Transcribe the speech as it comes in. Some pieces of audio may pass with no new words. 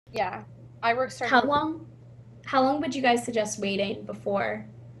Yeah, I work How started. long how long would you guys suggest waiting before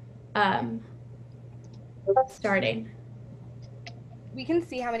um, starting? We can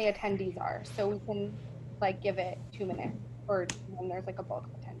see how many attendees are, so we can like give it 2 minutes or when there's like a bulk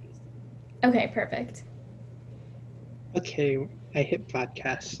of attendees. Okay, perfect. Okay, I hit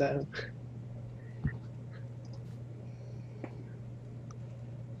podcast, so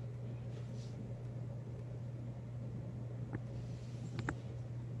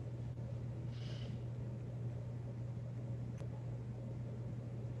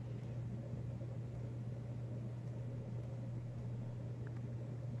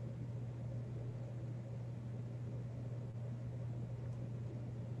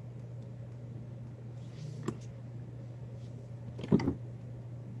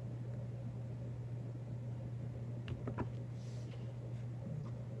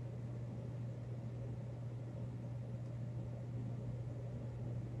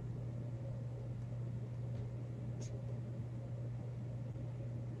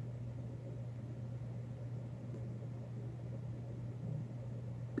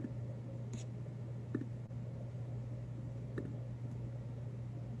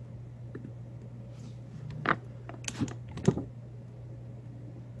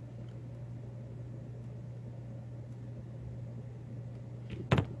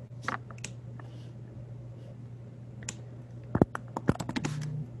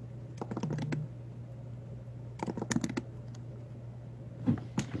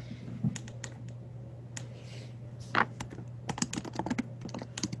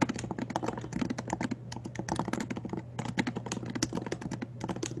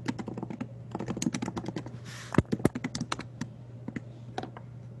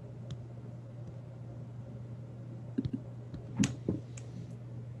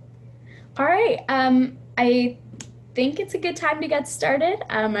All right. I think it's a good time to get started.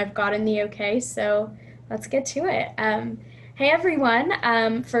 I've gotten the okay, so let's get to it. Hey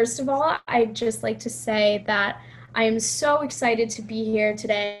everyone. First of all, I'd just like to say that I am so excited to be here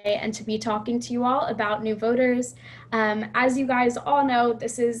today and to be talking to you all about new voters. As you guys all know,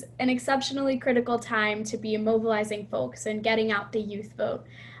 this is an exceptionally critical time to be mobilizing folks and getting out the youth vote.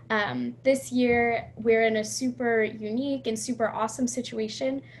 This year, we're in a super unique and super awesome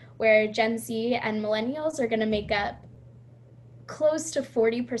situation where Gen Z and millennials are going to make up close to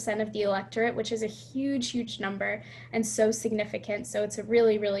 40% of the electorate, which is a huge, huge number and so significant. So it's a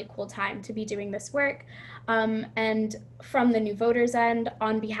really, really cool time to be doing this work. And from the new voters' end,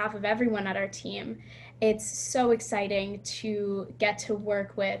 on behalf of everyone at our team, it's so exciting to get to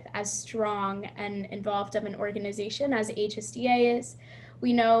work with as strong and involved of an organization as HSDA is.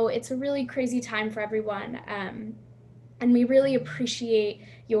 We know it's a really crazy time for everyone. And we really appreciate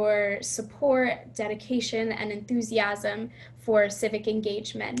your support, dedication, and enthusiasm for civic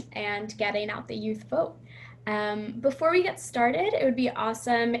engagement and getting out the youth vote. Before we get started, it would be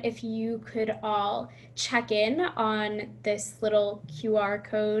awesome if you could all check in on this little QR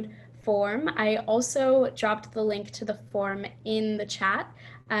code form. I also dropped the link to the form in the chat.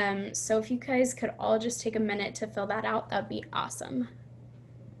 So if you guys could all just take a minute to fill that out, that'd be awesome.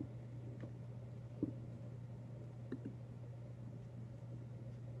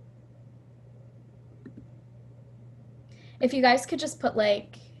 If you guys could just put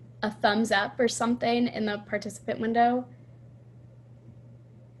like a thumbs up or something in the participant window,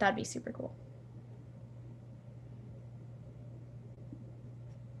 that'd be super cool.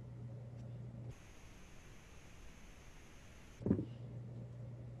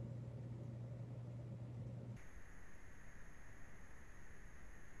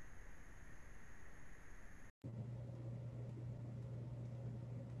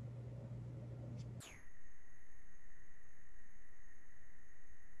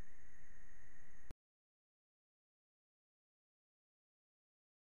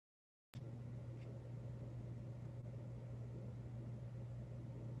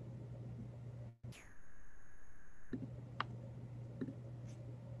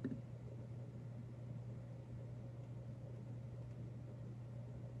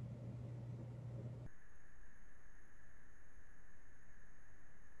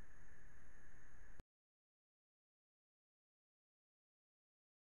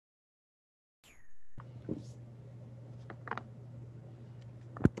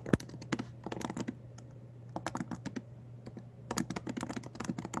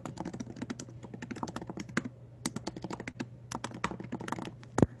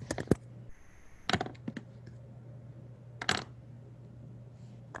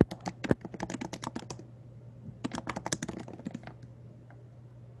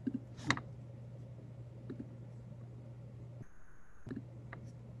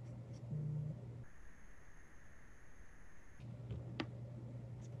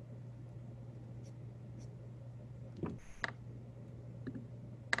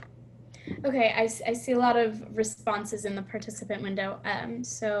 Okay, I see a lot of responses in the participant window.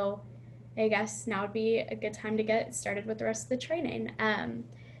 So I guess now would be a good time to get started with the rest of the training.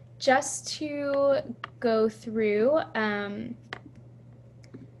 Just to go through, a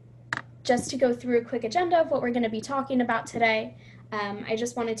quick agenda of what we're going to be talking about today. I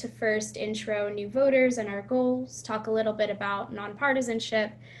just wanted to first intro new voters and our goals, talk a little bit about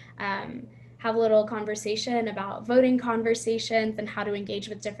nonpartisanship, have a little conversation about voting conversations and how to engage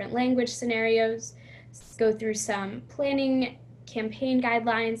with different language scenarios, go through some planning campaign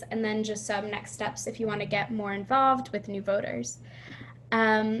guidelines, and then just some next steps if you want to get more involved with new voters.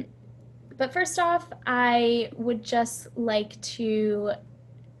 But first off, I would just like to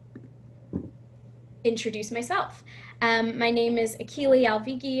introduce myself. My name is Akili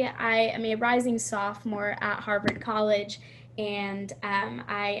Alvigi. I am a rising sophomore at Harvard College, and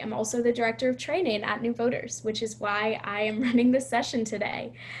I am also the director of training at New Voters, which is why I am running this session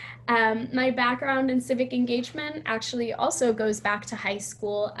today. My background in civic engagement actually also goes back to high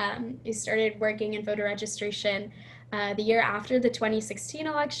school. I started working in voter registration the year after the 2016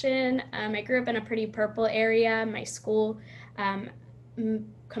 election. I grew up in a pretty purple area. My school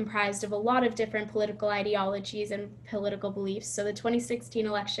comprised of a lot of different political ideologies and political beliefs. So the 2016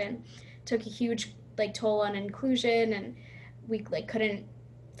 election took a huge toll on inclusion, and we couldn't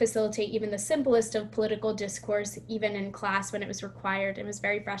facilitate even the simplest of political discourse, even in class when it was required. It was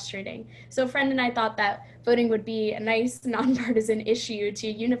very frustrating. So a friend and I thought that voting would be a nice nonpartisan issue to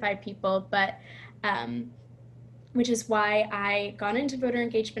unify people, but which is why I got into voter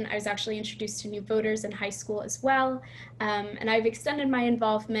engagement. I was actually introduced to New Voters in high school as well, and I've extended my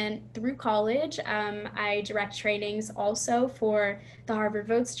involvement through college. I direct trainings also for the Harvard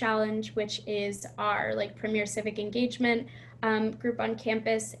Votes Challenge, which is our premier civic engagement group on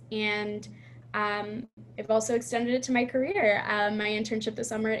campus, and I've also extended it to my career. My internship this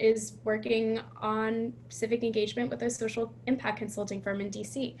summer is working on civic engagement with a social impact consulting firm in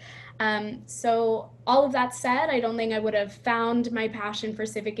DC. So all of that said, I don't think I would have found my passion for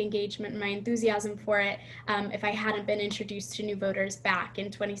civic engagement and my enthusiasm for it if I hadn't been introduced to New Voters back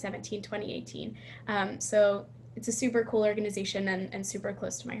in 2017, 2018. So it's a super cool organization and super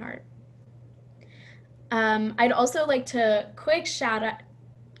close to my heart. I'd also like to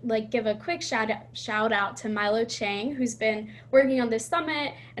give a quick shout out to Milo Chang, who's been working on this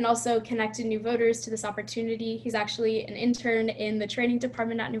summit and also connected New Voters to this opportunity. He's actually an intern in the training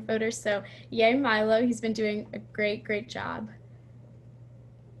department at New Voters, so yay Milo, he's been doing a great job.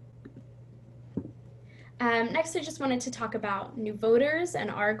 Next, I just wanted to talk about New Voters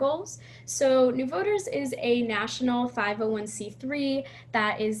and our goals. So New Voters is a national 501c3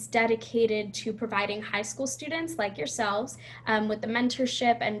 that is dedicated to providing high school students like yourselves with the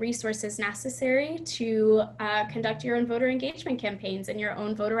mentorship and resources necessary to conduct your own voter engagement campaigns and your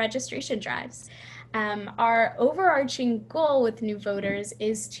own voter registration drives. Our overarching goal with New Voters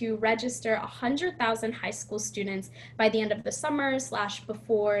is to register 100,000 high school students by the end of the summer /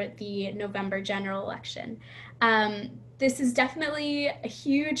 before the November general election. This is definitely a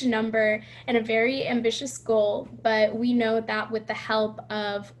huge number and a very ambitious goal, but we know that with the help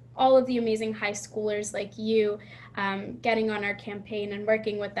of all of the amazing high schoolers like you getting on our campaign and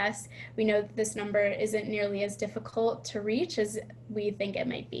working with us, we know that this number isn't nearly as difficult to reach as we think it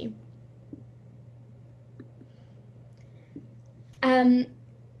might be.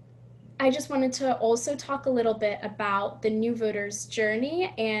 I just wanted to also talk a little bit about the New Voters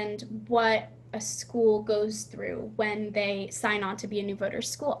journey and what a school goes through when they sign on to be a New Voters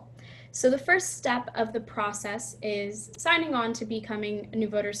school. So the first step of the process is signing on to becoming a New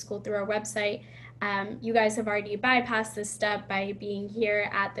Voters school through our website. You guys have already bypassed this step by being here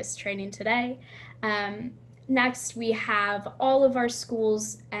at this training today. Next, we have all of our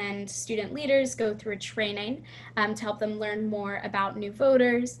schools and student leaders go through a training to help them learn more about New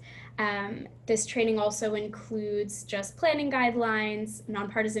Voters. This training also includes just planning guidelines,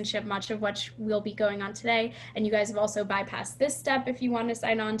 nonpartisanship, much of which we'll be going on today. And you guys have also bypassed this step if you want to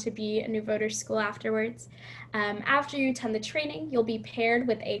sign on to be a New Voters school afterwards. After you attend the training, you'll be paired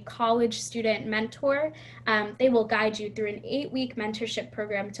with a college student mentor. They will guide you through an 8-week mentorship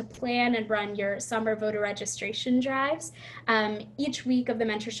program to plan and run your summer voter registration drives. Each week of the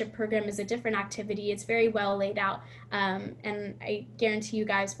mentorship program is a different activity. It's very well laid out, and I guarantee you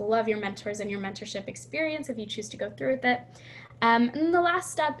guys will love your mentors and your mentorship experience if you choose to go through with it. And the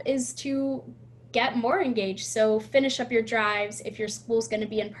last step is to get more engaged. So finish up your drives. If your school's going to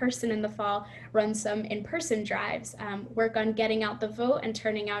be in person in the fall, run some in-person drives. Work on getting out the vote and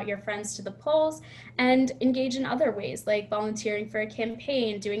turning out your friends to the polls, and engage in other ways like volunteering for a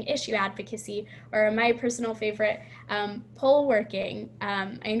campaign, doing issue advocacy, or my personal favorite, poll working.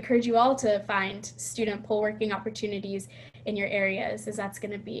 I encourage you all to find student poll working opportunities in your areas, as that's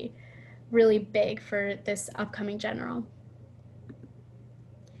going to be really big for this upcoming general.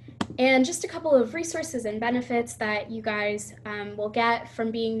 And just a couple of resources and benefits that you guys will get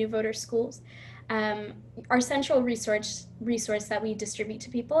from being new voter schools. Our central resource that we distribute to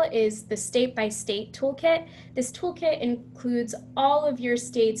people is the state-by-state toolkit. This toolkit includes all of your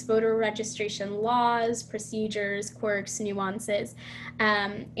state's voter registration laws, procedures, quirks, nuances,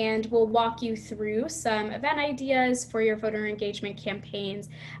 and we'll walk you through some event ideas for your voter engagement campaigns,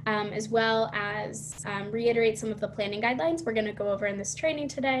 as well as reiterate some of the planning guidelines we're going to go over in this training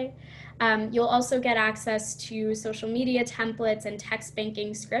today. You'll also get access to social media templates and text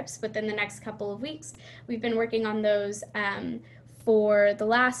banking scripts within the next couple of weeks. We've been working on those for the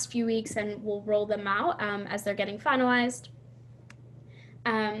last few weeks, and we'll roll them out as they're getting finalized.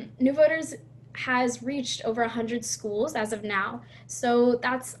 New Voters has reached over 100 schools as of now. So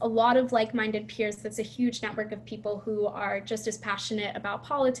that's a lot of like-minded peers. That's a huge network of people who are just as passionate about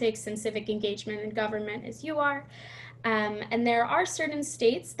politics and civic engagement and government as you are. And there are certain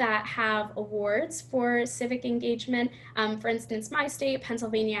states that have awards for civic engagement. For instance, my state,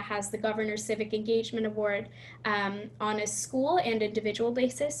 Pennsylvania, has the Governor's Civic Engagement Award on a school and individual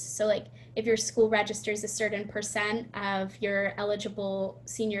basis. So like if your school registers a certain percent of your eligible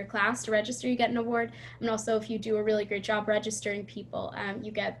senior class to register, you get an award. And also if you do a really great job registering people,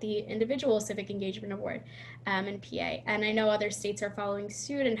 you get the Individual Civic Engagement Award in PA. And I know other states are following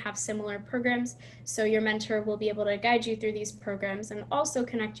suit and have similar programs. So your mentor will be able to guide you through these programs and also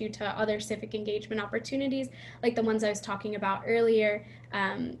connect you to other civic engagement opportunities like the ones I was talking about earlier,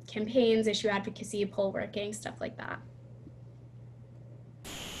 campaigns, issue advocacy, poll working, stuff like that.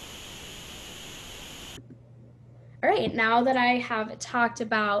 All right, now that I have talked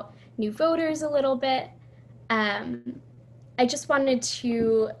about new voters a little bit, I just wanted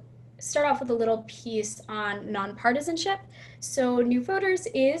to start off with a little piece on nonpartisanship. So New Voters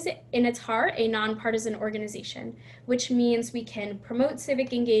is, in its heart, a nonpartisan organization, which means we can promote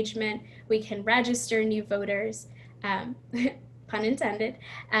civic engagement, we can register new voters, pun intended,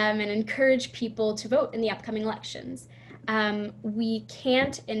 and encourage people to vote in the upcoming elections. We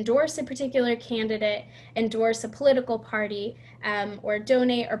can't endorse a particular candidate, endorse a political party, or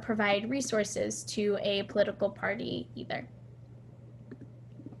donate or provide resources to a political party either.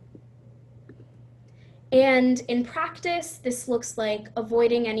 And in practice, this looks like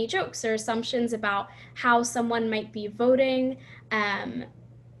avoiding any jokes or assumptions about how someone might be voting,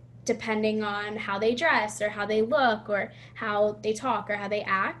 depending on how they dress or how they look or how they talk or how they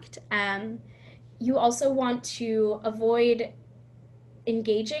act. You also want to avoid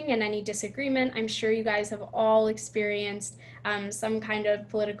engaging in any disagreement. I'm sure you guys have all experienced some kind of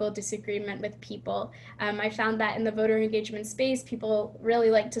political disagreement with people. I found that in the voter engagement space, people really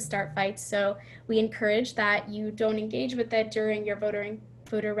like to start fights, so we encourage that you don't engage with it during your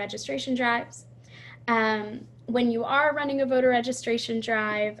voter registration drives. When you are running a voter registration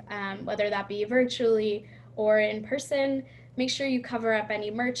drive, whether that be virtually or in person, make sure you cover up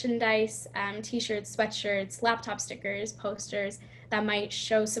any merchandise, t-shirts, sweatshirts, laptop stickers, posters that might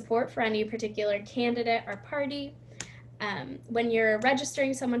show support for any particular candidate or party. When you're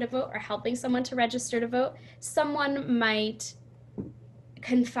registering someone to vote or helping someone to register to vote, someone might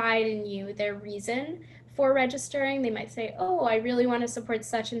confide in you their reason for registering. They might say, oh, I really want to support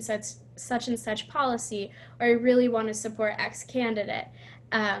such and such policy, or I really want to support X candidate.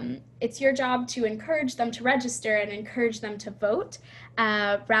 It's your job to encourage them to register and encourage them to vote,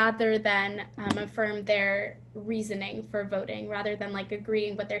 rather than affirm their reasoning for voting, rather than like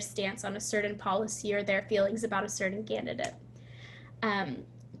agreeing with their stance on a certain policy or their feelings about a certain candidate.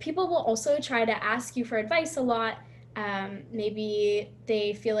 People will also try to ask you for advice a lot. Maybe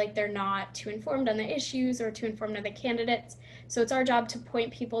they feel like they're not too informed on the issues or too informed on the candidates. So it's our job to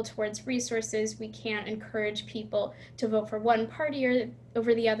point people towards resources. We can't encourage people to vote for one party or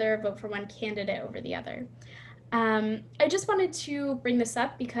over the other, vote for one candidate over the other. I just wanted to bring this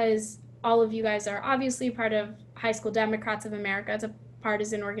up because all of you guys are obviously part of High School Democrats of America. It's a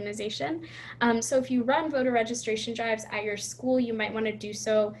partisan organization. So if you run voter registration drives at your school, you might want to do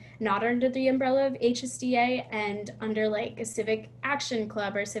so not under the umbrella of HSDA and under like a civic action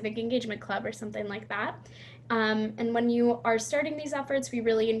club or civic engagement club or something like that. And when you are starting these efforts, we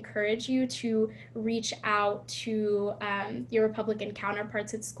really encourage you to reach out to your Republican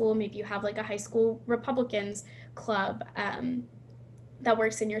counterparts at school. Maybe you have like a high school Republicans club that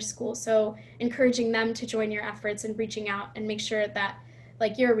works in your school. So encouraging them to join your efforts and reaching out and make sure that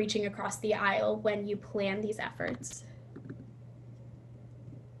like you're reaching across the aisle when you plan these efforts.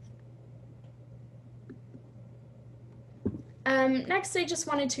 Next, I just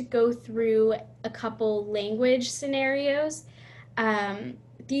wanted to go through a couple language scenarios.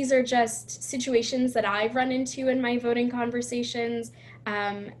 These are just situations that I've run into in my voting conversations.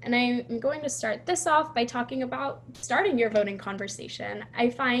 And I'm going to start this off by talking about starting your voting conversation. I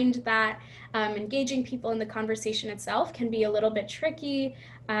find that engaging people in the conversation itself can be a little bit tricky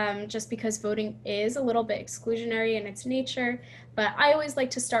just because voting is a little bit exclusionary in its nature. But I always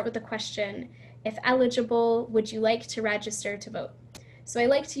like to start with the question, if eligible, would you like to register to vote? So I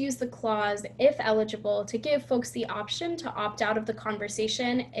like to use the clause, if eligible, to give folks the option to opt out of the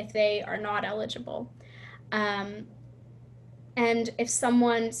conversation if they are not eligible. And if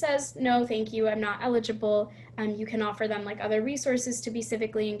someone says, no, thank you, I'm not eligible, you can offer them like other resources to be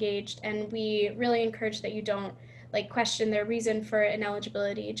civically engaged. And we really encourage that you don't like question their reason for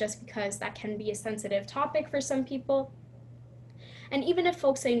ineligibility just because that can be a sensitive topic for some people. And even if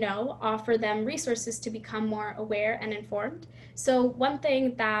folks say no, offer them resources to become more aware and informed. So one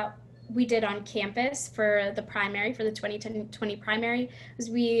thing that we did on campus for the primary, for the 2020 primary, was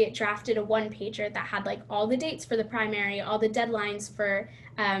we drafted a one-pager that had like all the dates for the primary, all the deadlines for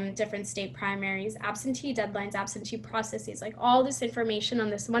different state primaries, absentee deadlines, absentee processes, like all this information on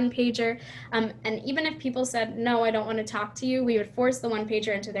this one pager. And even if people said, no, I don't want to talk to you, we would force the one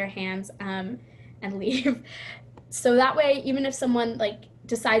pager into their hands and leave. So that way, even if someone like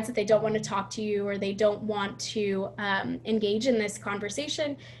decides that they don't want to talk to you or they don't want to engage in this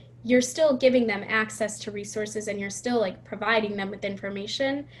conversation, you're still giving them access to resources and you're still like providing them with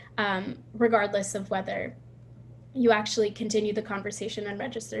information, regardless of whether you actually continue the conversation and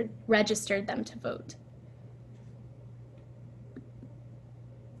registered them to vote.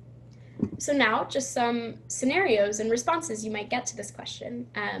 So now just some scenarios and responses you might get to this question.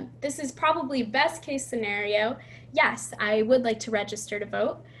 This is probably best case scenario. Yes, I would like to register to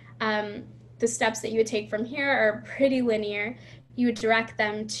vote. The steps that you would take from here are pretty linear. You would direct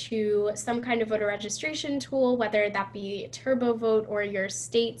them to some kind of voter registration tool, whether that be TurboVote or your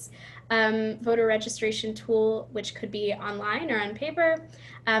state's voter registration tool, which could be online or on paper,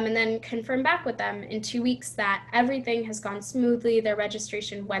 and then confirm back with them in 2 weeks that everything has gone smoothly, their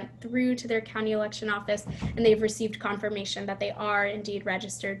registration went through to their county election office, and they've received confirmation that they are indeed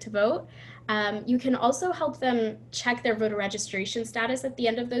registered to vote. You can also help them check their voter registration status at the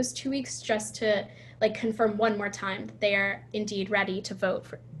end of those 2 weeks just to like confirm one more time that they are indeed ready to vote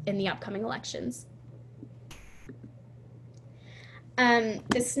in the upcoming elections.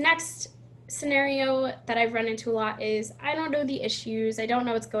 This next scenario that I've run into a lot is, I don't know the issues, I don't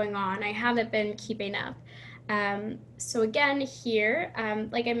know what's going on, I haven't been keeping up. So again, here,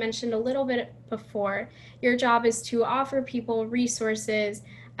 like I mentioned a little bit before, your job is to offer people resources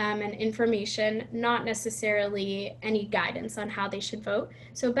and information, not necessarily any guidance on how they should vote.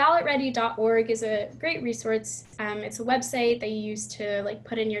 So ballotready.org is a great resource. It's a website that you use to like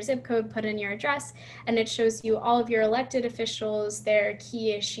put in your zip code, put in your address, and it shows you all of your elected officials, their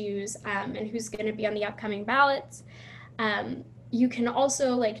key issues, and who's going to be on the upcoming ballots. You can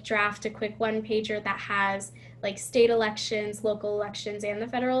also like draft a quick one pager that has like state elections, local elections, and the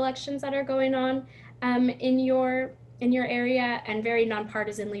federal elections that are going on in your area, and very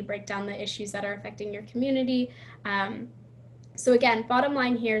nonpartisanly break down the issues that are affecting your community. So again, bottom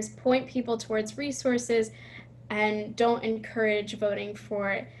line here is point people towards resources and don't encourage voting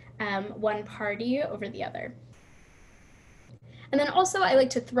for one party over the other. And then also I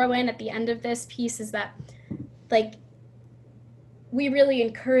like to throw in at the end of this piece is that like we really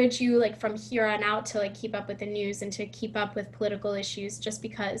encourage you like from here on out to like keep up with the news and to keep up with political issues, just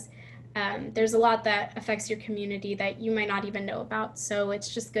because there's a lot that affects your community that you might not even know about. So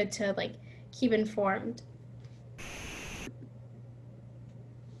it's just good to like keep informed.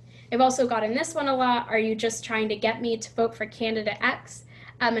 I've also gotten this one a lot. Are you just trying to get me to vote for candidate X?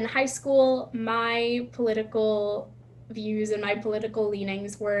 In high school, my political views and my political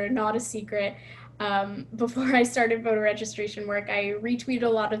leanings were not a secret. Before I started voter registration work, I retweeted a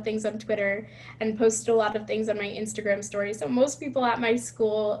lot of things on Twitter and posted a lot of things on my Instagram story. So most people at my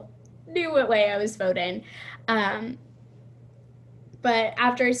school knew what way I was voting. But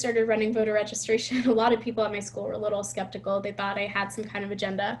after I started running voter registration, a lot of people at my school were a little skeptical. They thought I had some kind of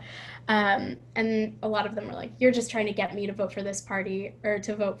agenda. And a lot of them were like, you're just trying to get me to vote for this party or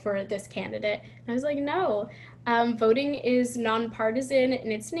to vote for this candidate. And I was like, no, voting is nonpartisan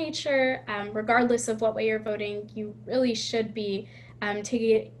in its nature. Regardless of what way you're voting, you really should be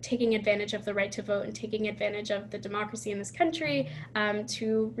taking advantage of the right to vote and taking advantage of the democracy in this country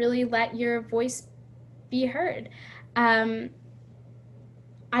to really let your voice be heard.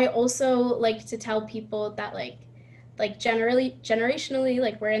 I also like to tell people that generationally,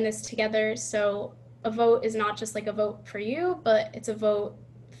 like we're in this together. So a vote is not just like a vote for you, but it's a vote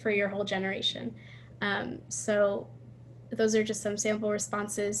for your whole generation. So those are just some sample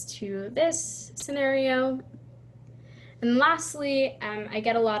responses to this scenario. And lastly, I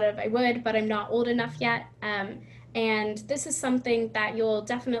get a lot of I would, but I'm not old enough yet. And this is something that you'll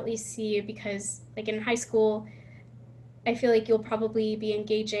definitely see because like in high school, I feel like you'll probably be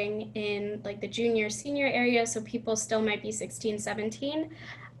engaging in like the junior, senior area, so people still might be 16, 17.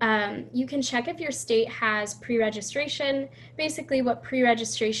 You can check if your state has pre-registration. Basically what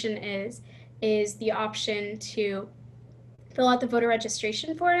pre-registration is the option to fill out the voter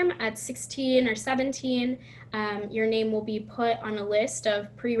registration form at 16 or 17. Your name will be put on a list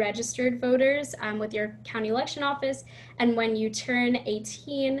of pre-registered voters with your county election office, and when you turn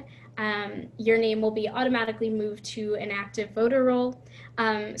 18, your name will be automatically moved to an active voter roll.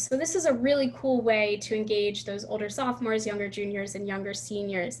 So this is a really cool way to engage those older sophomores, younger juniors, and younger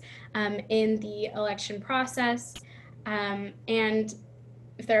seniors in the election process. And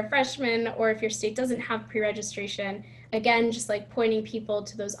if they're a freshman or if your state doesn't have pre-registration, again, just like pointing people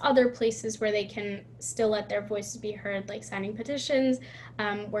to those other places where they can still let their voices be heard, like signing petitions,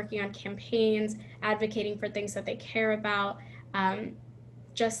 working on campaigns, advocating for things that they care about,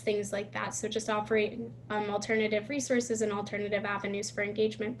 just things like that. So just offering alternative resources and alternative avenues for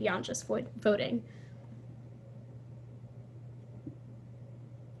engagement beyond just voting.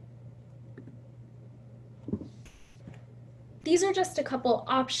 These are just a couple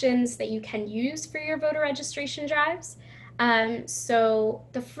options that you can use for your voter registration drives. So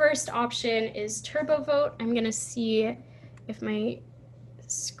the first option is TurboVote. I'm going to see if my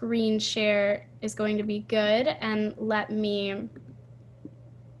screen share is going to be good and let me.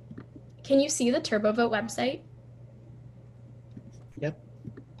 Can you see the TurboVote website? Yep.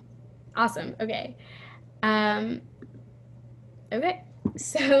 Awesome. Okay. Okay.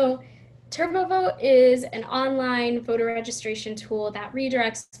 So TurboVote is an online voter registration tool that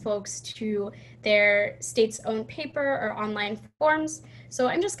redirects folks to their state's own paper or online forms. So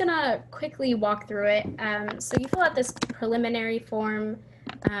I'm just gonna quickly walk through it. So you fill out this preliminary form.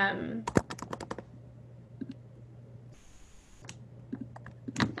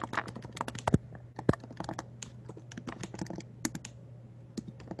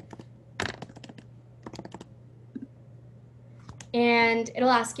 And it'll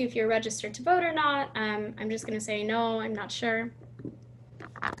ask you if you're registered to vote or not. I'm just gonna say no, I'm not sure.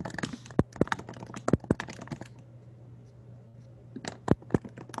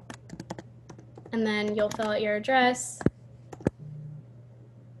 And then you'll fill out your address.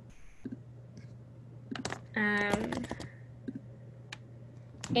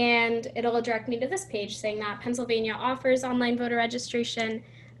 And it'll direct me to this page saying that Pennsylvania offers online voter registration.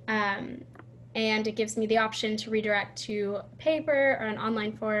 And it gives me the option to redirect to paper or an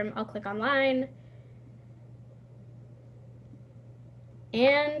online form. I'll click online.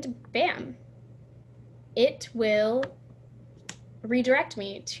 And bam, it will redirect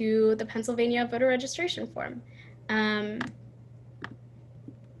me to the Pennsylvania voter registration form.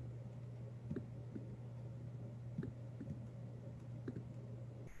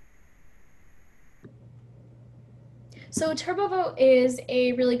 So TurboVote is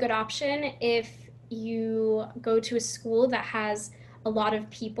a really good option if you go to a school that has a lot of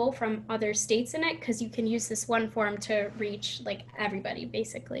people from other states in it, because you can use this one form to reach like everybody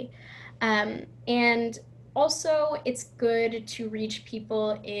basically. And also it's good to reach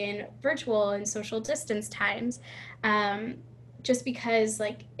people in virtual and social distance times. Just because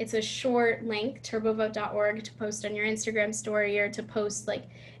like it's a short link, turbovote.org, to post on your Instagram story or to post like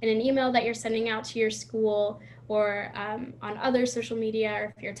in an email that you're sending out to your school, or on other social media,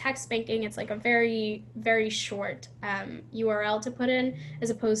 or if you're text banking, it's like a very, very short URL to put in, as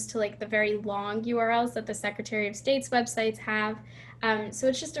opposed to like the very long URLs that the Secretary of State's websites have. So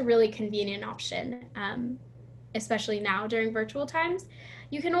it's just a really convenient option, especially now during virtual times.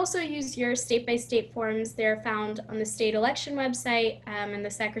 You can also use your state-by-state forms. They're found on the state election website and the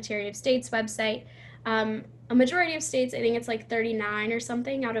Secretary of State's website. A majority of states, I think it's like 39 or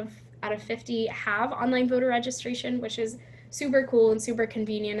something out of 50, have online voter registration, which is super cool and super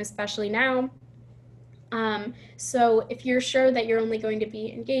convenient, especially now. So if you're sure that you're only going to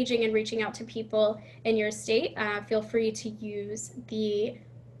be engaging and reaching out to people in your state, feel free to use the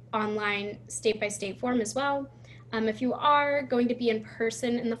online state-by-state form as well. If you are going to be in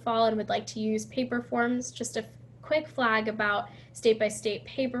person in the fall and would like to use paper forms, just a quick flag about state-by-state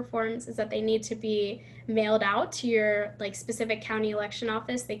paper forms is that they need to be mailed out to your like specific county election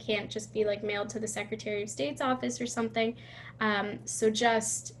office. They can't just be like mailed to the Secretary of State's office or something. So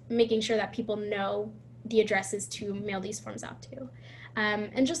just making sure that people know the addresses to mail these forms out to.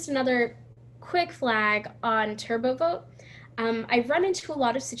 And just another quick flag on TurboVote. I've run into a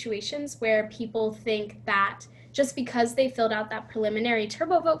lot of situations where people think that just because they filled out that preliminary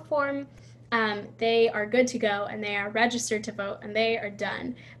TurboVote form, they are good to go and they are registered to vote and they are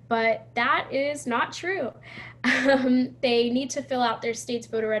done. But that is not true. They need to fill out their state's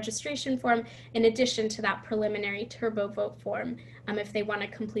voter registration form in addition to that preliminary TurboVote form if they want to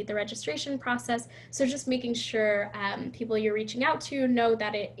complete the registration process. So just making sure people you're reaching out to know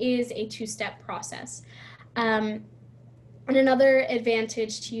that it is a two-step process. And another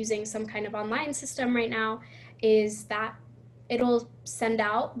advantage to using some kind of online system right now is that it'll send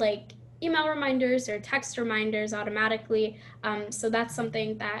out like email reminders or text reminders automatically. So that's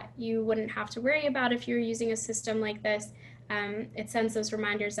something that you wouldn't have to worry about if you're using a system like this. It sends those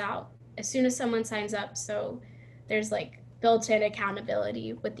reminders out as soon as someone signs up. So there's like built-in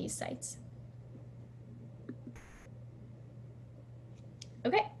accountability with these sites.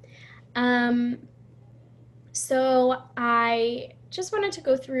 Okay. So I just wanted to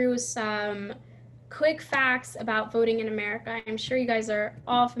go through some quick facts about voting in America. I'm sure you guys are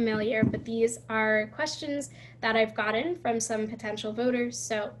all familiar, but these are questions that I've gotten from some potential voters.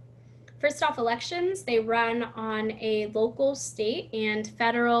 So first off, elections, they run on a local, state, and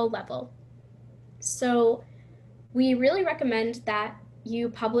federal level. So we really recommend that you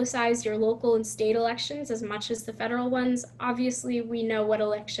publicize your local and state elections as much as the federal ones. Obviously, we know what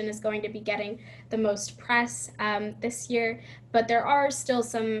election is going to be getting the most press this year, but there are still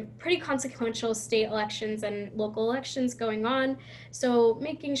some pretty consequential state elections and local elections going on. So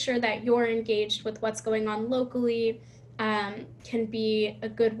making sure that you're engaged with what's going on locally can be a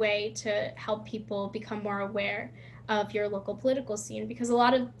good way to help people become more aware of your local political scene, because a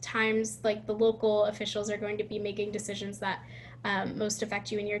lot of times like the local officials are going to be making decisions that most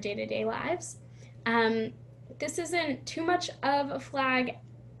affect you in your day-to-day lives. This isn't too much of a flag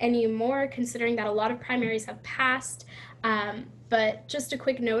anymore, considering that a lot of primaries have passed, but just a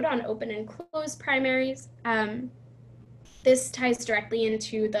quick note on open and closed primaries. This ties directly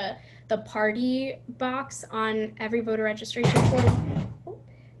into the party box on every voter registration form.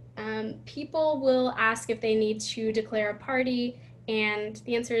 People will ask if they need to declare a party, and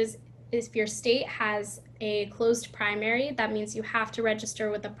the answer is if your state has a closed primary, that means you have to register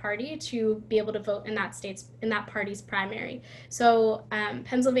with a party to be able to vote in that party's primary. So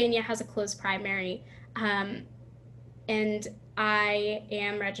Pennsylvania has a closed primary, and I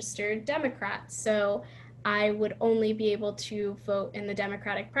am registered Democrat, so I would only be able to vote in the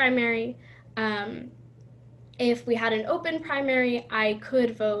Democratic primary. If we had an open primary, I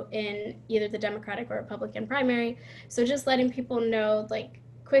could vote in either the Democratic or Republican primary. So just letting people know, like,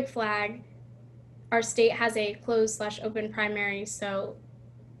 quick flag, our state has a closed/open primary, so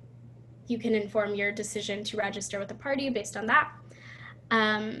you can inform your decision to register with the party based on that.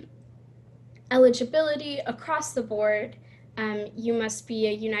 Eligibility across the board, you must be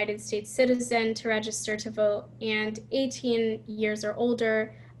a United States citizen to register to vote and 18 years or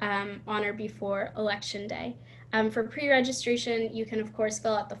older on or before Election Day. For pre-registration, you can of course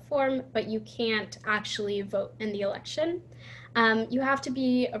fill out the form, but you can't actually vote in the election. You have to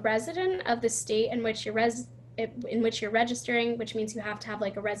be a resident of the state in which you're registering, which means you have to have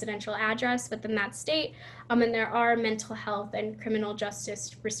like a residential address within that state. And there are mental health and criminal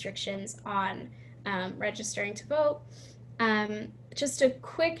justice restrictions on registering to vote. Just a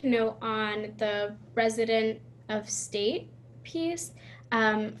quick note on the resident of state piece.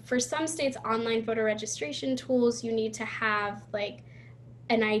 For some states' online voter registration tools, you need to have like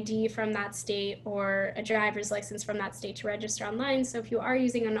an ID from that state or a driver's license from that state to register online. So if you are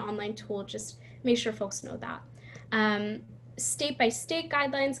using an online tool, just make sure folks know that. State-by-state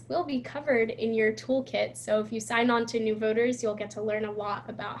guidelines will be covered in your toolkit. So if you sign on to New Voters, you'll get to learn a lot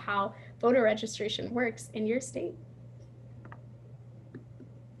about how voter registration works in your state.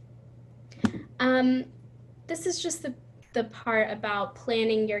 This is just the part about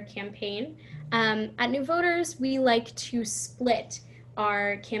planning your campaign. At New Voters, we like to split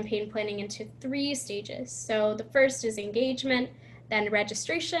our campaign planning into 3 stages. So the first is engagement, then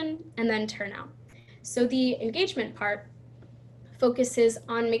registration, and then turnout. So the engagement part focuses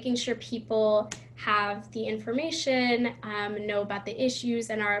on making sure people have the information, know about the issues,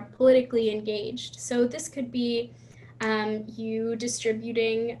 and are politically engaged. So this could be you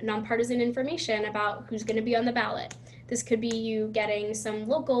distributing nonpartisan information about who's going to be on the ballot. This could be you getting some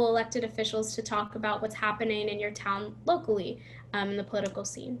local elected officials to talk about what's happening in your town locally in the political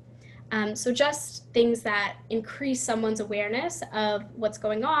scene. So just things that increase someone's awareness of what's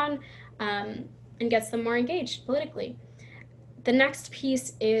going on and gets them more engaged politically. The next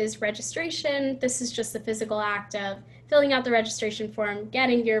piece is registration. This is just the physical act of filling out the registration form,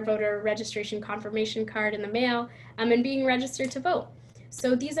 getting your voter registration confirmation card in the mail, and being registered to vote.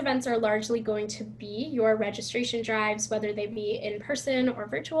 So these events are largely going to be your registration drives, whether they be in person or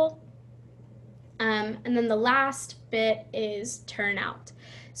virtual. And then the last bit is turnout.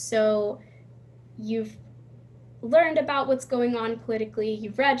 So you've learned about what's going on politically,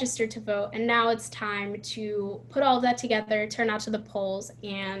 you've registered to vote, and now it's time to put all of that together, turn out to the polls,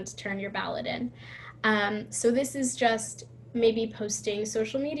 and turn your ballot in. So this is just maybe posting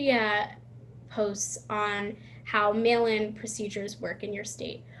social media posts on how mail-in procedures work in your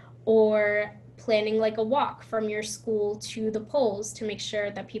state, or planning like a walk from your school to the polls to make sure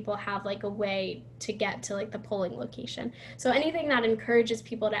that people have like a way to get to like the polling location. So anything that encourages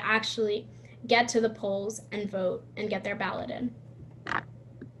people to actually get to the polls and vote and get their ballot in.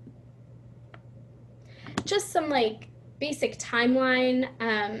 Just some like basic timeline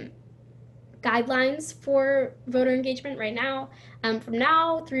guidelines for voter engagement right now. From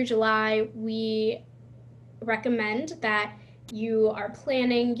now through July, we recommend that you are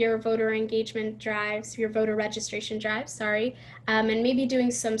planning your voter engagement drives, your voter registration drives, and maybe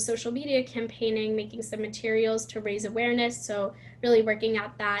doing some social media campaigning, making some materials to raise awareness. So really working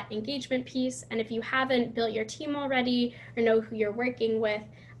at that engagement piece. And if you haven't built your team already or know who you're working with,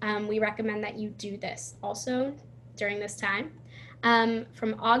 we recommend that you do this also during this time.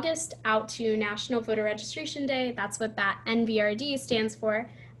 From August out to National Voter Registration Day, that's what that NVRD stands for.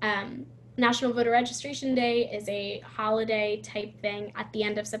 National Voter Registration Day is a holiday type thing at the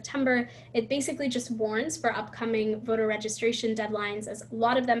end of September. It basically just warns for upcoming voter registration deadlines, as a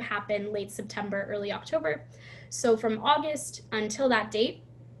lot of them happen late September, early October. So from August until that date,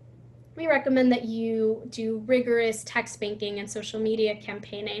 we recommend that you do rigorous text banking and social media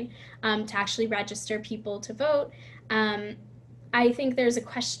campaigning to actually register people to vote. I think there's a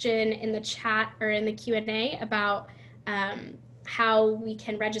question in the chat or in the Q&A about how we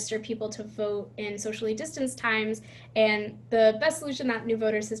can register people to vote in socially distanced times. And the best solution that New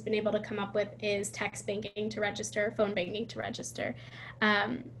Voters has been able to come up with is text banking to register, phone banking to register.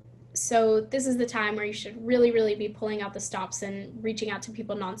 So this is the time where you should really be pulling out the stops and reaching out to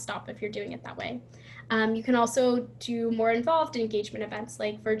people nonstop if you're doing it that way. You can also do more involved engagement events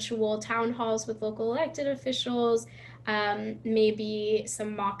like virtual town halls with local elected officials, maybe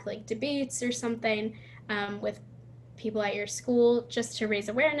some mock like debates or something with people at your school, just to raise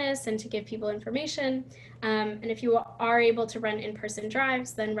awareness and to give people information. And if you are able to run in-person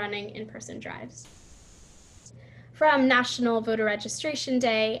drives, then running in-person drives. From National Voter Registration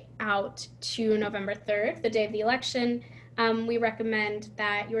Day out to November 3rd, the day of the election, we recommend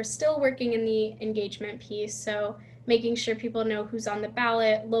that you're still working in the engagement piece, so making sure people know who's on the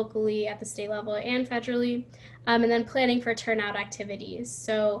ballot locally, at the state level, and federally, and then planning for turnout activities.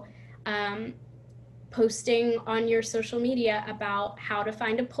 So posting on your social media about how to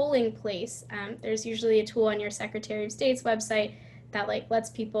find a polling place. There's usually a tool on your Secretary of State's website that like lets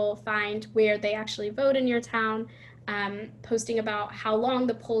people find where they actually vote in your town, posting about how long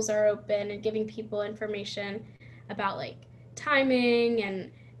the polls are open and giving people information about like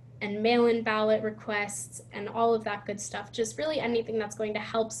timing and mail-in ballot requests and all of that good stuff. Just really anything that's going to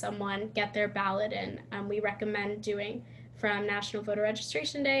help someone get their ballot in, we recommend doing from National Voter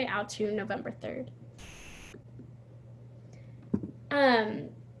Registration Day out to November 3rd.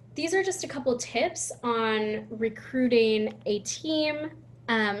 These are just a couple tips on recruiting a team.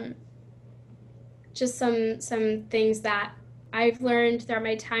 Just some things that I've learned throughout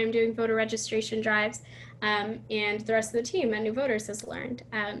my time doing voter registration drives, and the rest of the team at New Voters has learned.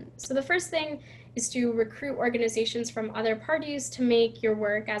 So the first thing is to recruit organizations from other parties to make your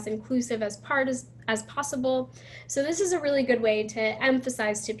work as inclusive as possible. So this is a really good way to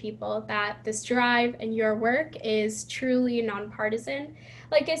emphasize to people that this drive and your work is truly nonpartisan.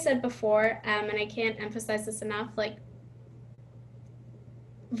 Like I said before, and I can't emphasize this enough, like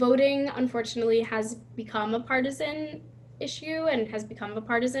voting unfortunately has become a partisan issue and has become a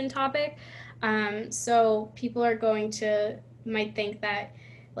partisan topic. So people are might think that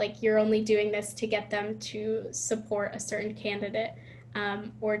like you're only doing this to get them to support a certain candidate.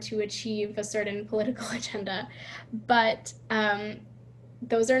 or to achieve a certain political agenda. But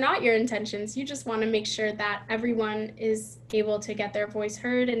those are not your intentions. You just want to make sure that everyone is able to get their voice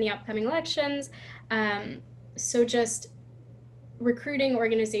heard in the upcoming elections. So just recruiting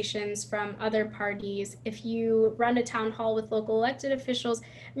organizations from other parties. If you run a town hall with local elected officials,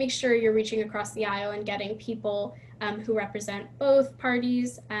 make sure you're reaching across the aisle and getting people who represent both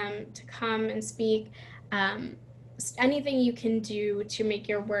parties to come and speak. Anything you can do to make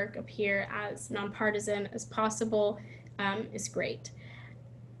your work appear as nonpartisan as possible is great.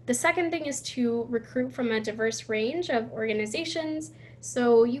 The second thing is to recruit from a diverse range of organizations.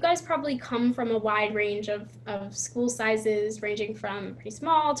 So you guys probably come from a wide range of school sizes, ranging from pretty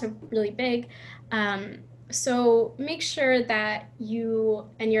small to really big. So make sure that you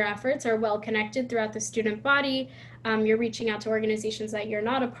and your efforts are well connected throughout the student body. You're reaching out to organizations that you're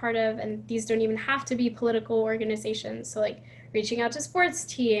not a part of, and these don't even have to be political organizations. So like reaching out to sports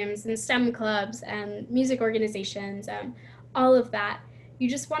teams and STEM clubs and music organizations, all of that. You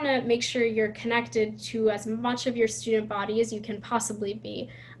just want to make sure you're connected to as much of your student body as you can possibly be,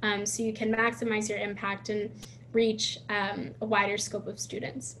 so you can maximize your impact and reach a wider scope of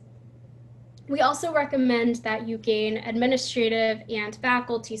students. We also recommend that you gain administrative and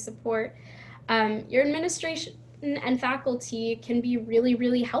faculty support. Your administration and faculty can be really,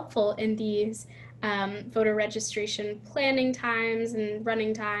 really helpful in these voter registration planning times and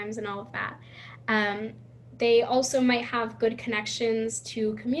running times and all of that. They also might have good connections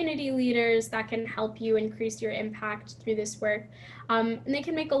to community leaders that can help you increase your impact through this work. And they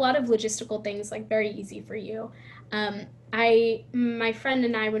can make a lot of logistical things like very easy for you. My friend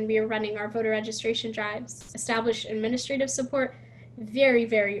and I, when we were running our voter registration drives, established administrative support very,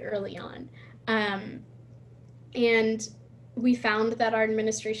 very early on. And we found that our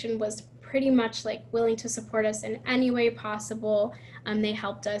administration was pretty much like willing to support us in any way possible. They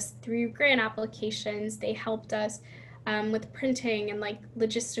helped us through grant applications. They helped us with printing and like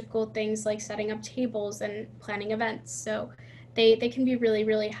logistical things like setting up tables and planning events. So they can be really,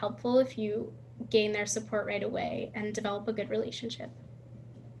 really helpful if you gain their support right away and develop a good relationship.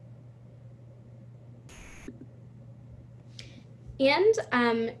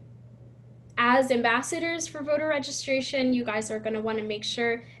 And as ambassadors for voter registration, you guys are going to want to make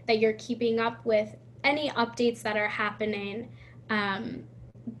sure that you're keeping up with any updates that are happening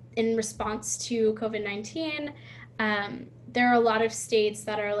in response to COVID-19. There are a lot of states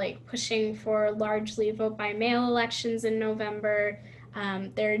that are like pushing for largely vote by mail elections in November.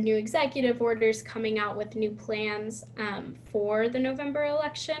 There are new executive orders coming out with new plans for the November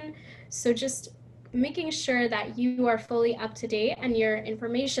election. So just making sure that you are fully up to date and your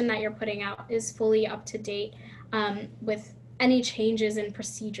information that you're putting out is fully up to date with any changes and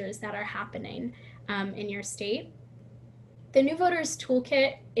procedures that are happening in your state. The New Voters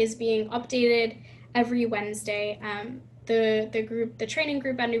Toolkit is being updated every Wednesday. The training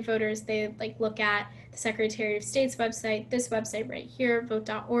group at New Voters, they like look at the Secretary of State's website, this website right here,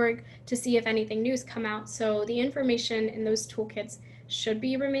 vote.org, to see if anything new's come out. So the information in those toolkits should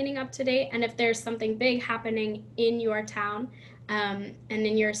be remaining up to date. And if there's something big happening in your town and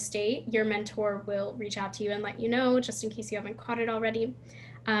in your state, your mentor will reach out to you and let you know, just in case you haven't caught it already.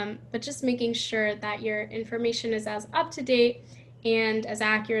 But just making sure that your information is as up to date and as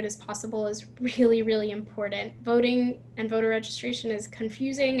accurate as possible is really, really important. Voting and voter registration is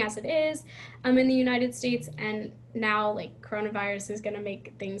confusing as it is in the United States, and now like coronavirus is going to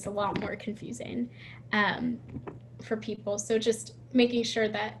make things a lot more confusing for people. So just making sure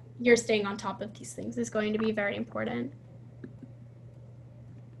that you're staying on top of these things is going to be very important.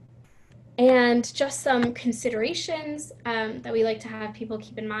 And just some considerations that we like to have people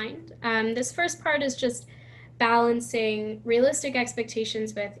keep in mind. This first part is just balancing realistic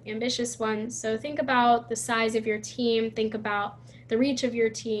expectations with ambitious ones. So think about the size of your team, think about the reach of your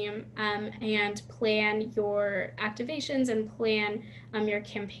team, and plan your activations and plan your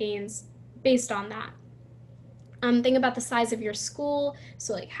campaigns based on that. Think about the size of your school.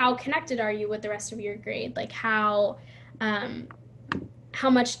 So like how connected are you with the rest of your grade? Like how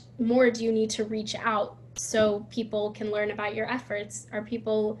much more do you need to reach out so people can learn about your efforts? Are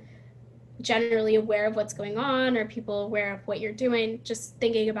people generally aware of what's going on? Are people aware of what you're doing? Just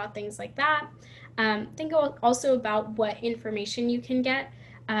thinking about things like that. Think also about what information you can get.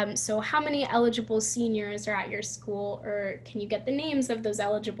 So how many eligible seniors are at your school, or can you get the names of those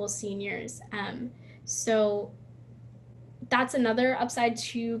eligible seniors? So that's another upside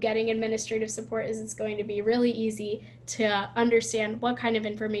to getting administrative support, is it's going to be really easy to understand what kind of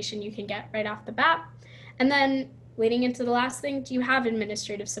information you can get right off the bat. And then leading into the last thing, do you have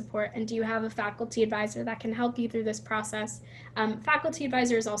administrative support, and do you have a faculty advisor that can help you through this process? Faculty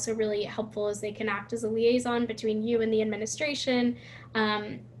advisor is also really helpful as they can act as a liaison between you and the administration.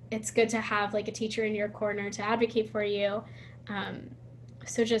 It's good to have like a teacher in your corner to advocate for you.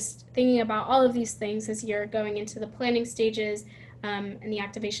 So just thinking about all of these things as you're going into the planning stages and the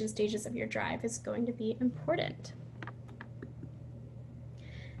activation stages of your drive is going to be important.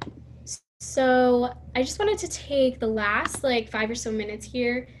 So I just wanted to take the last like 5 or so minutes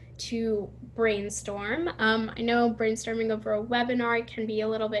here to brainstorm. I know brainstorming over a webinar can be a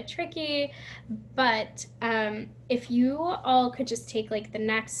little bit tricky, but if you all could just take like the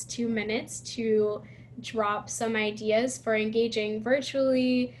next 2 minutes to drop some ideas for engaging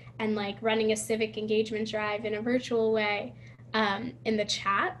virtually and like running a civic engagement drive in a virtual way in the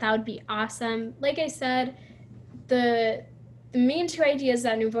chat, that would be awesome. Like I said, the main two ideas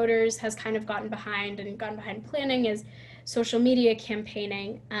that New Voters has kind of gotten behind planning is social media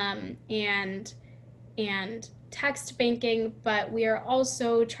campaigning and text banking, but we are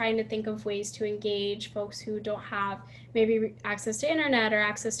also trying to think of ways to engage folks who don't have maybe access to internet or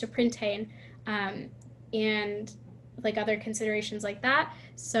access to printing and like other considerations like that.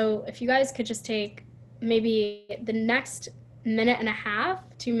 So if you guys could just take maybe the next minute and a half,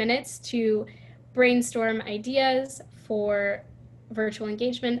 2 minutes to brainstorm ideas for virtual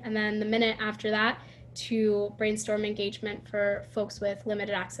engagement, and then the minute after that to brainstorm engagement for folks with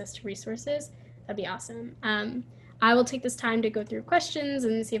limited access to resources, that'd be awesome. I will take this time to go through questions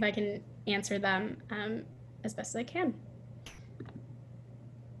and see if I can answer them as best as I can.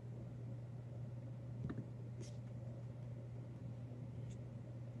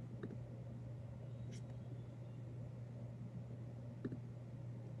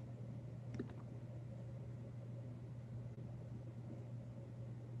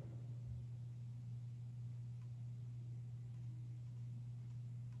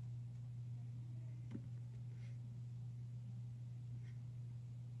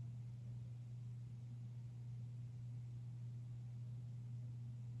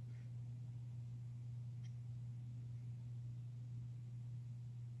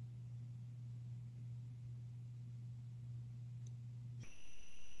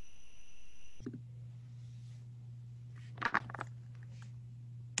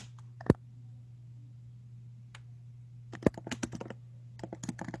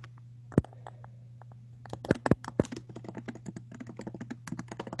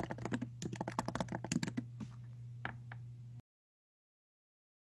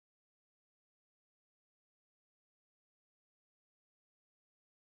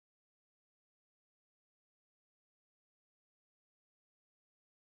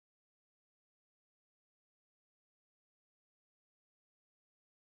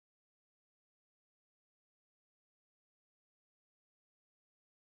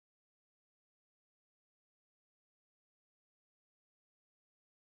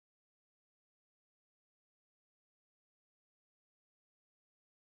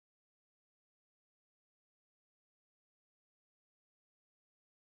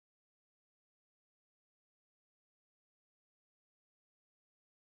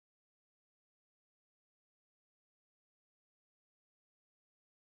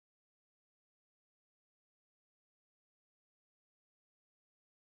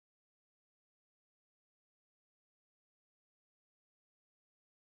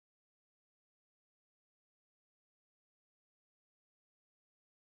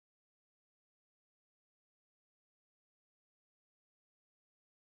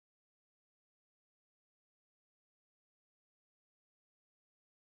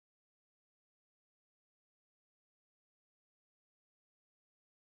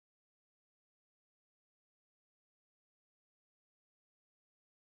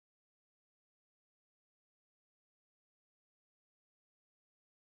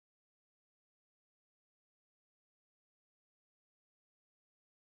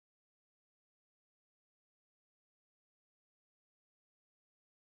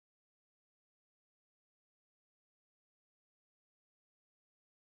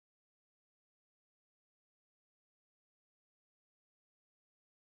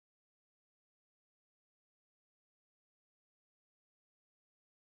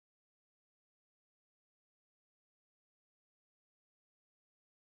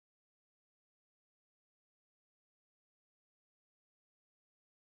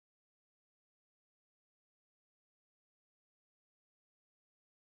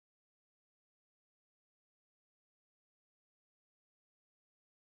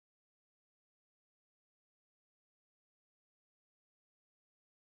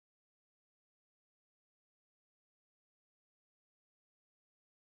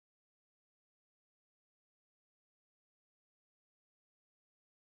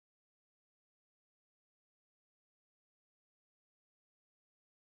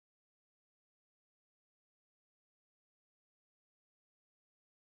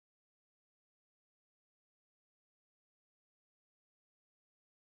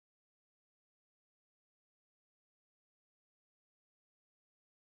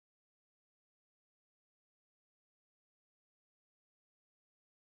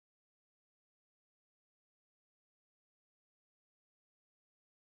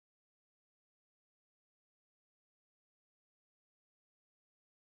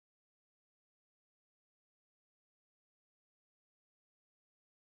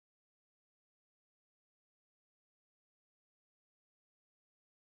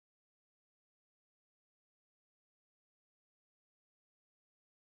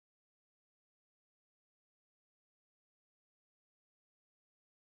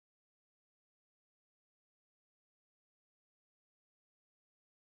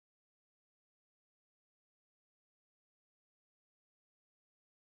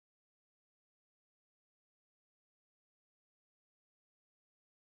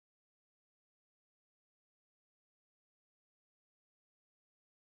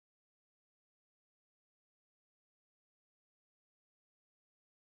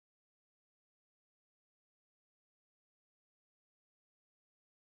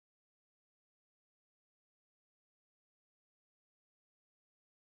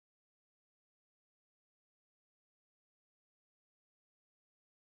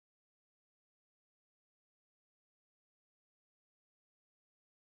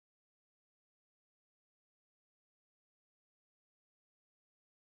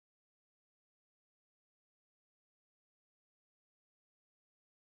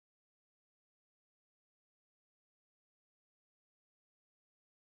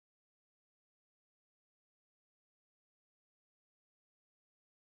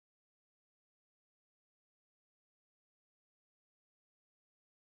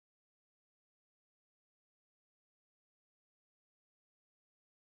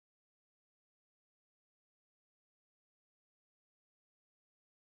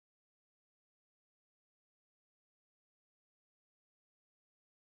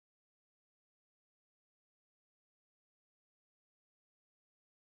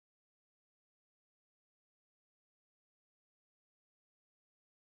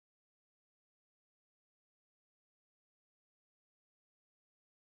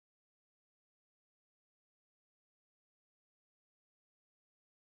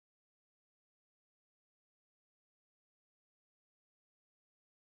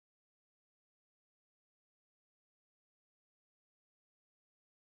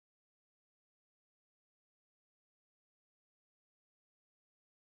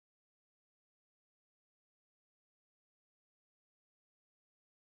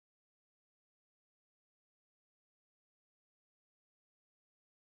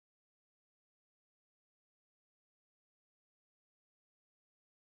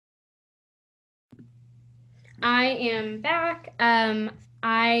 I am back.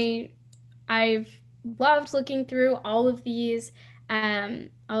 I've loved looking through all of these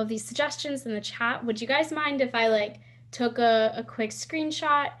suggestions in the chat. Would you guys mind if I like took a quick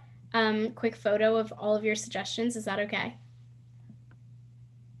screenshot, quick photo of all of your suggestions? Is that okay?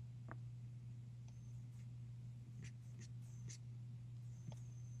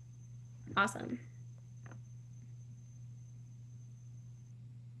 Awesome.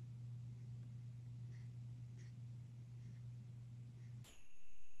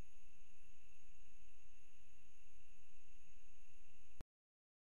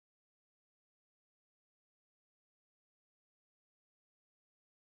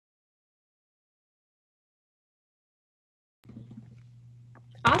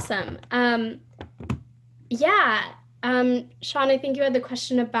 Awesome. Yeah. Sean, I think you had the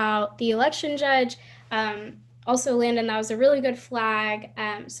question about the election judge. Also, Landon, that was a really good flag.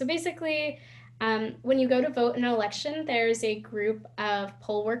 So basically, when you go to vote in an election, there's a group of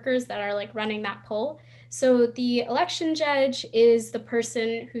poll workers that are like running that poll. So the election judge is the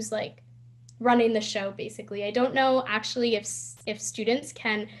person who's like running the show, basically. I don't know actually if students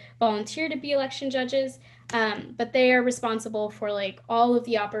can volunteer to be election judges, but they are responsible for like all of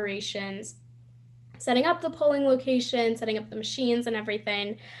the operations, setting up the polling location, setting up the machines and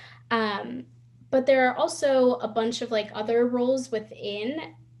everything. But there are also a bunch of like other roles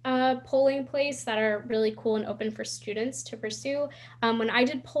within a polling place that are really cool and open for students to pursue. When I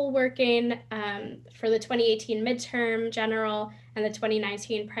did poll working for the 2018 midterm general and the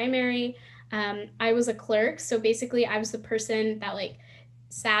 2019 primary, I was a clerk. So basically, I was the person that like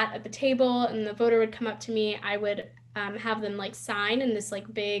sat at the table and the voter would come up to me. I would have them like sign in this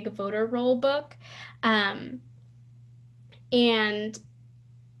like big voter roll book. Um, and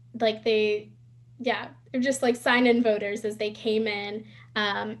like yeah, just like sign in voters as they came in,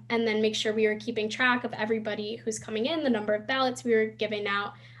 and then make sure we were keeping track of everybody who's coming in, the number of ballots we were giving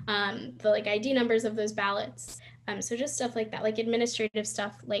out, the like ID numbers of those ballots. So just stuff like that, like administrative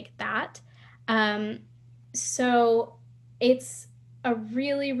stuff like that. So it's a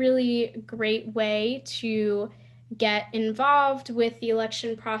really, really great way to get involved with the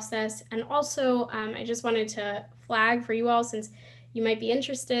election process. And also, I just wanted to flag for you all, since you might be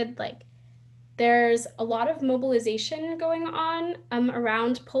interested, like there's a lot of mobilization going on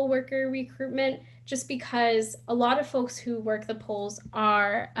around poll worker recruitment, just because a lot of folks who work the polls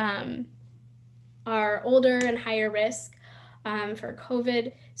are older and higher risk for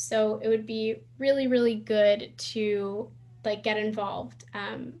COVID. So it would be really, really good to like get involved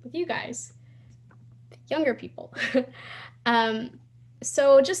with you guys, younger people.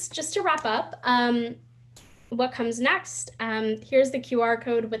 So just to wrap up, what comes next? Here's the QR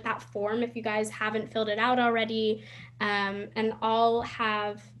code with that form if you guys haven't filled it out already. And I'll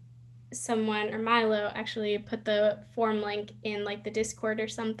have someone, or Milo, actually put the form link in like the Discord or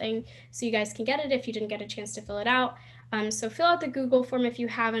something so you guys can get it if you didn't get a chance to fill it out. So fill out the Google form if you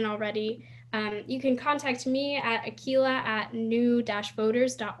haven't already. You can contact me at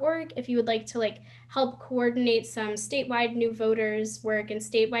akila@new-voters.org if you would like to like help coordinate some statewide new voters work and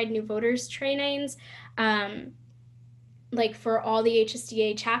statewide new voters trainings, like for all the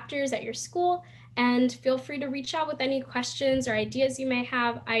HSDA chapters at your school. And feel free to reach out with any questions or ideas you may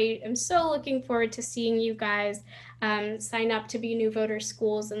have. I am so looking forward to seeing you guys sign up to be new voter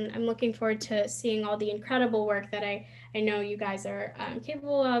schools, and I'm looking forward to seeing all the incredible work that I know you guys are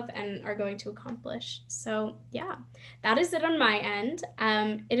capable of and are going to accomplish. So yeah, that is it on my end.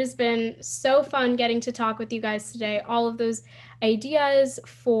 It has been so fun getting to talk with you guys today. All of those ideas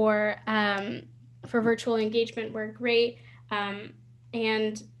for virtual engagement were great.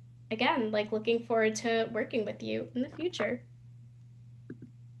 And again, like looking forward to working with you in the future.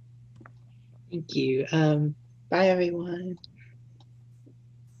 Thank you. Bye, everyone.